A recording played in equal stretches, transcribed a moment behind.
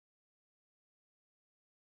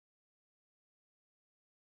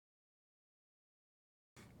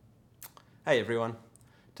Hey everyone,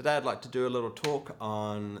 today I'd like to do a little talk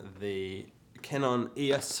on the Canon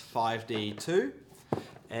EOS 5D2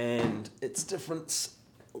 and its difference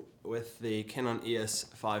with the Canon EOS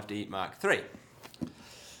 5D Mark III.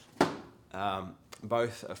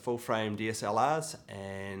 Both are full-frame DSLRs,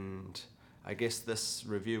 and I guess this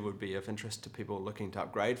review would be of interest to people looking to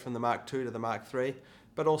upgrade from the Mark II to the Mark III,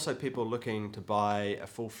 but also people looking to buy a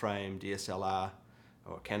full-frame DSLR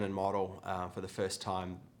or Canon model for the first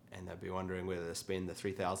time, and they'll be wondering whether to spend the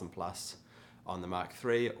 3,000 plus on the Mark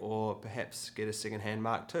III or perhaps get a second-hand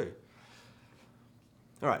Mark II.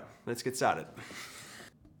 Alright, let's get started.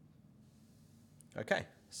 Okay,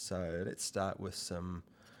 so let's start with some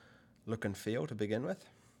look and feel to begin with.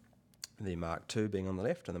 The Mark II being on the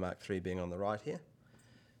left and the Mark III being on the right here.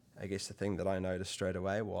 I guess the thing that I noticed straight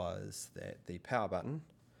away was that the power button,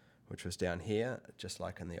 which was down here, just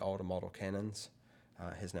like in the older model Canons,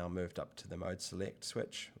 has now moved up to the mode select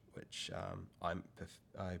switch, which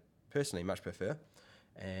I personally much prefer.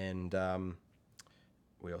 And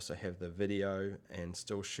we also have the video and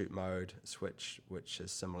still shoot mode switch, which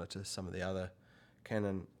is similar to some of the other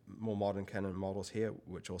Canon, more modern Canon models here,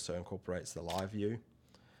 which also incorporates the live view.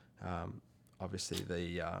 Obviously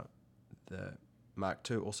the Mark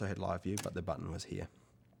II also had live view, but the button was here.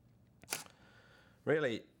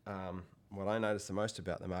 Really, what I noticed the most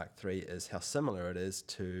about the Mark III is how similar it is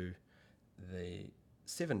to the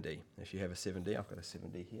 7D. If you have a 7D, I've got a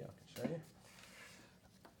 7D here, I can show you.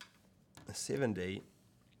 The 7D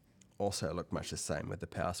also looked much the same with the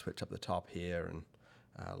power switch up the top here and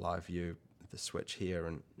live view, the switch here,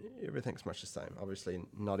 and everything's much the same. Obviously,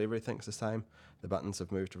 not everything's the same. The buttons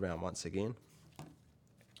have moved around once again.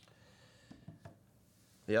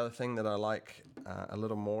 The other thing that I like a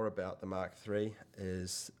little more about the Mark III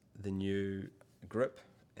is the new grip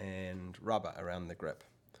and rubber around the grip.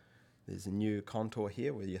 There's a new contour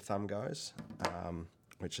here where your thumb goes,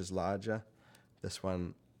 which is larger. This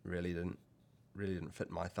one really didn't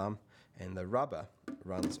fit my thumb, and the rubber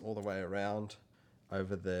runs all the way around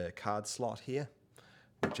over the card slot here,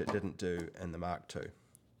 which it didn't do in the Mark II.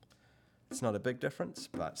 It's not a big difference,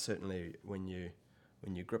 but certainly when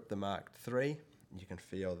you grip the Mark III, you can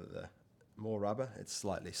feel that the more rubber, it's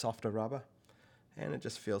slightly softer rubber, and it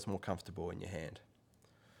just feels more comfortable in your hand.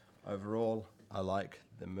 Overall, I like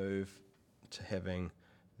the move to having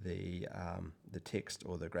the text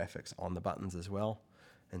or the graphics on the buttons as well,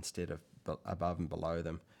 instead of above and below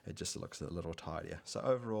them. It just looks a little tidier. So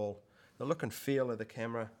overall, the look and feel of the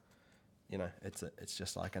camera, you know, it's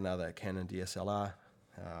just like another Canon DSLR,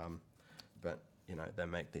 but you know, they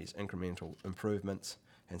make these incremental improvements,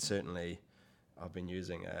 and certainly I've been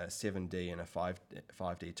using a 7D and a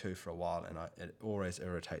 5D2 for a while, and it always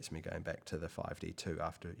irritates me going back to the 5D2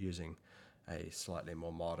 after using a slightly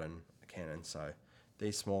more modern Canon. So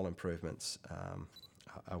these small improvements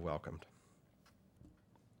are welcomed.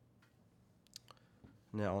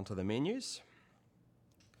 Now onto the menus.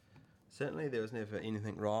 Certainly there was never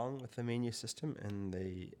anything wrong with the menu system in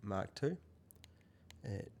the Mark II.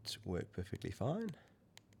 It worked perfectly fine.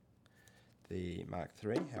 The Mark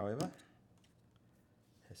III, however,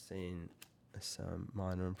 has seen some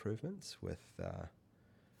minor improvements with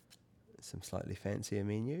some slightly fancier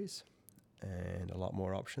menus and a lot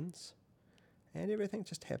more options, and everything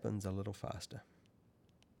just happens a little faster.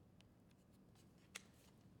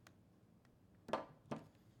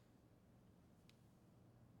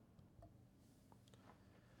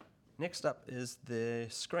 Next up is the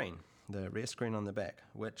screen, the rear screen on the back,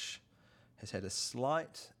 which has had a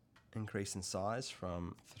slight increase in size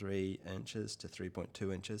from 3 inches to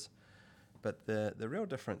 3.2 inches. But the real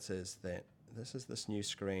difference is that this is this new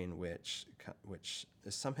screen which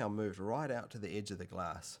is somehow moved right out to the edge of the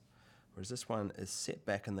glass, whereas this one is set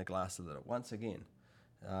back in the glass a little. Once again,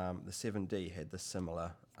 the 7D had this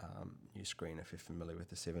similar new screen, if you're familiar with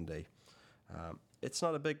the 7D. It's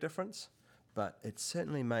not a big difference, but it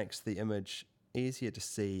certainly makes the image easier to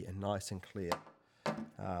see and nice and clear.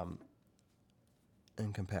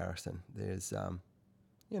 In comparison, there's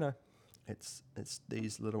you know, it's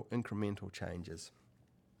these little incremental changes.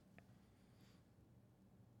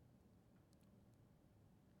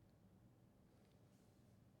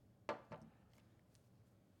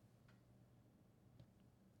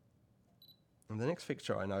 And the next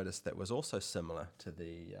feature I noticed that was also similar to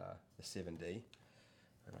the 7D,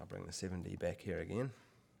 and I'll bring the 7D back here again.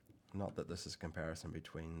 Not that this is a comparison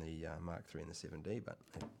between the Mark III and the 7D, but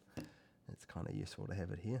it's kind of useful to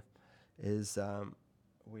have it here, is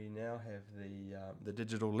we now have the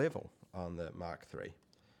digital level on the Mark III.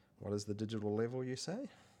 What is the digital level, you say?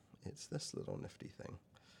 It's this little nifty thing.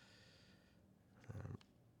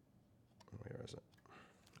 Where is it?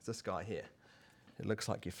 It's this guy here. It looks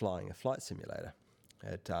like you're flying a flight simulator.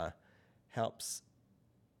 It helps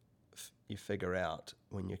you figure out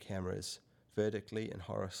when your camera is vertically and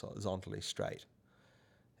horizontally straight.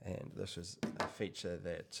 And this is a feature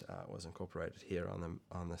that was incorporated here on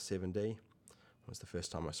the 7D. It was the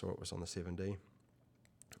first time I saw it was on the 7D.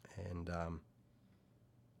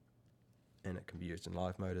 And it can be used in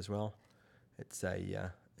live mode as well. It's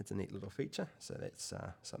a neat little feature, so that's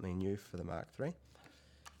something new for the Mark III.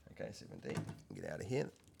 Okay, 7D, get out of here.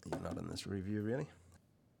 You're not in this review really.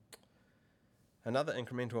 Another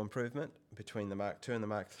incremental improvement between the Mark II and the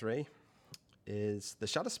Mark III is the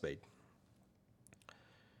shutter speed.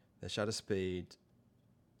 The shutter speed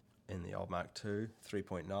in the old Mark II,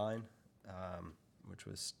 3.9, which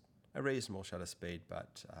was a reasonable shutter speed,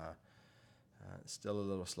 but still a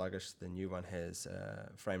little sluggish. The new one has a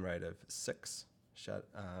frame rate of 6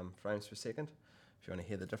 frames per second. If you want to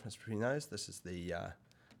hear the difference between those, this is the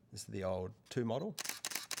old 2 model.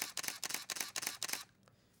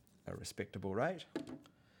 A respectable rate.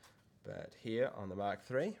 But here on the Mark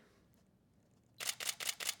III,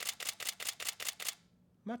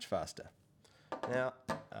 much faster. Now,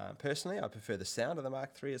 personally, I prefer the sound of the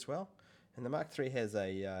Mark III as well. And the Mark III has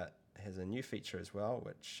a new feature as well,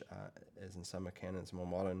 which is in some of Canon's more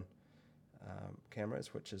modern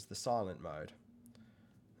cameras, which is the silent mode.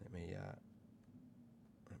 Let me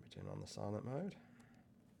turn on the silent mode,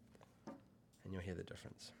 and you'll hear the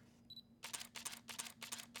difference.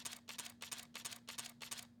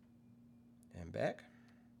 And back.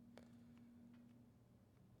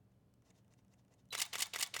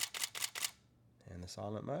 And the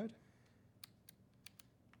silent mode.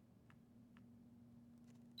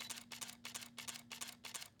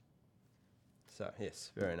 So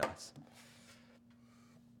yes, very nice.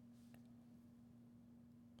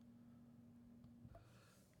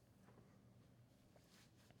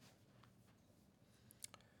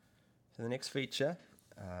 So the next feature,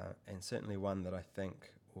 and certainly one that I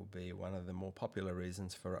think will be one of the more popular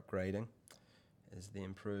reasons for upgrading, is the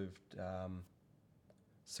improved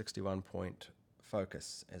 61-point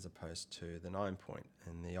focus as opposed to the 9-point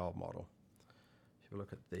in the old model. If you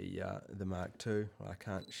look at the Mark II, well, I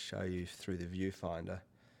can't show you through the viewfinder.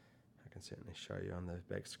 I can certainly show you on the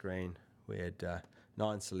back screen. We had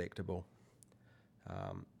 9 selectable,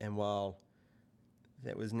 and while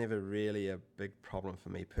that was never really a big problem for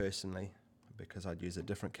me personally, because I'd use a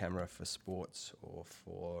different camera for sports or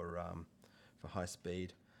for high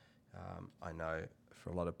speed. I know for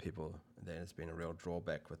a lot of people that has been a real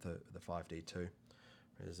drawback with the 5D2.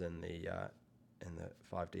 Whereas in the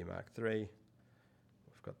 5D Mark III,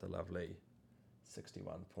 we've got the lovely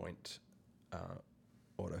 61-point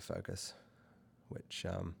autofocus, which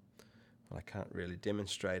well, I can't really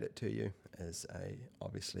demonstrate it to you, is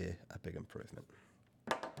obviously a big improvement.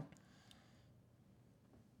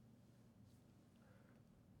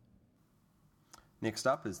 Next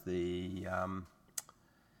up is the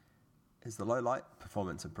low light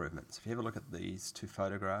performance improvements. If you have a look at these 2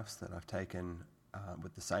 photographs that I've taken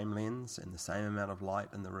with the same lens and the same amount of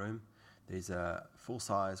light in the room, these are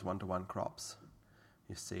full-size 1:1 crops.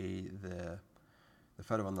 You see the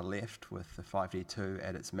photo on the left with the 5D2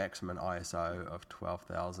 at its maximum ISO of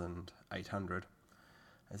 12,800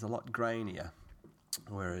 is a lot grainier,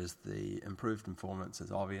 whereas the improved performance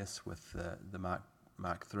is obvious with the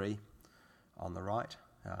Mark III on the right.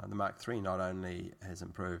 The Mark III not only has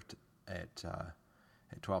improved at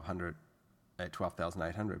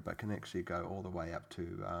 12,800, but can actually go all the way up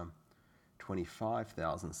to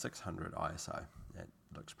 25,600 ISO. That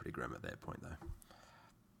looks pretty grim at that point, though.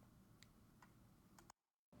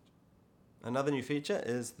 Another new feature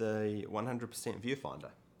is the 100% viewfinder,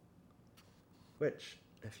 which,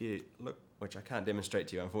 if you look, which I can't demonstrate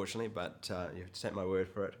to you unfortunately, but you have to take my word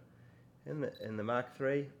for it. In the Mark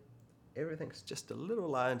III, everything's just a little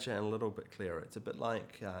larger and a little bit clearer. It's a bit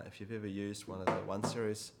like if you've ever used one of the 1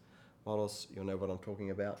 Series models, you'll know what I'm talking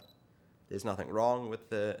about. There's nothing wrong with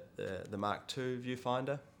the Mark II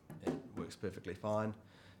viewfinder. It works perfectly fine,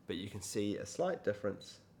 but you can see a slight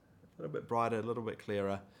difference, a little bit brighter, a little bit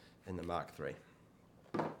clearer in the Mark III.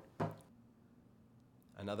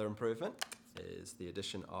 Another improvement is the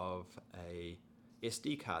addition of a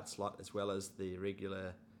SD card slot as well as the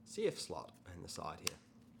regular CF slot in the side here.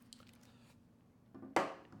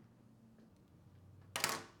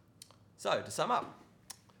 So, to sum up,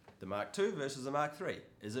 the Mark II versus the Mark III.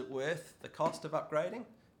 Is it worth the cost of upgrading?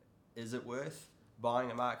 Is it worth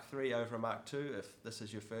buying a Mark III over a Mark II if this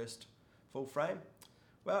is your first full frame?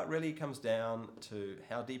 Well, it really comes down to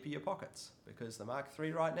how deep are your pockets, because the Mark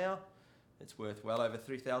III right now, it's worth well over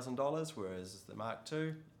 $3,000, whereas the Mark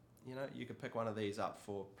II you know, you could pick one of these up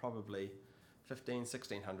for probably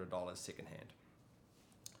 $1,500–1,600 secondhand.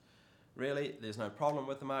 Really, there's no problem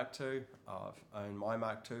with the Mark II. I've owned my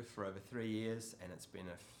Mark II for over 3 years, and it's been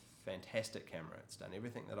a fantastic camera. It's done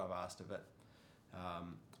everything that I've asked of it.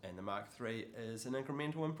 And the Mark III is an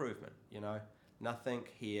incremental improvement. You know, nothing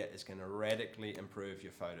here is going to radically improve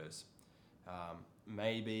your photos.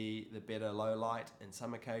 Maybe the better low light in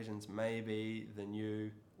some occasions, maybe the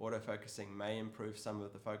new autofocusing may improve some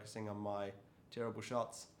of the focusing on my terrible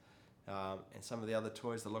shots. And some of the other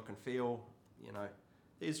toys, the look and feel, you know,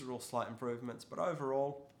 these are all slight improvements, but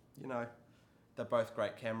overall, you know, they're both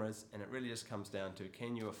great cameras, and it really just comes down to,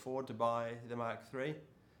 can you afford to buy the Mark III?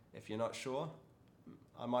 If you're not sure,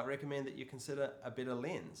 I might recommend that you consider a better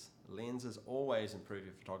lens. Lenses always improve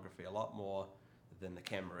your photography a lot more than the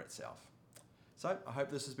camera itself. So I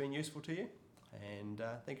hope this has been useful to you, and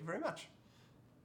thank you very much.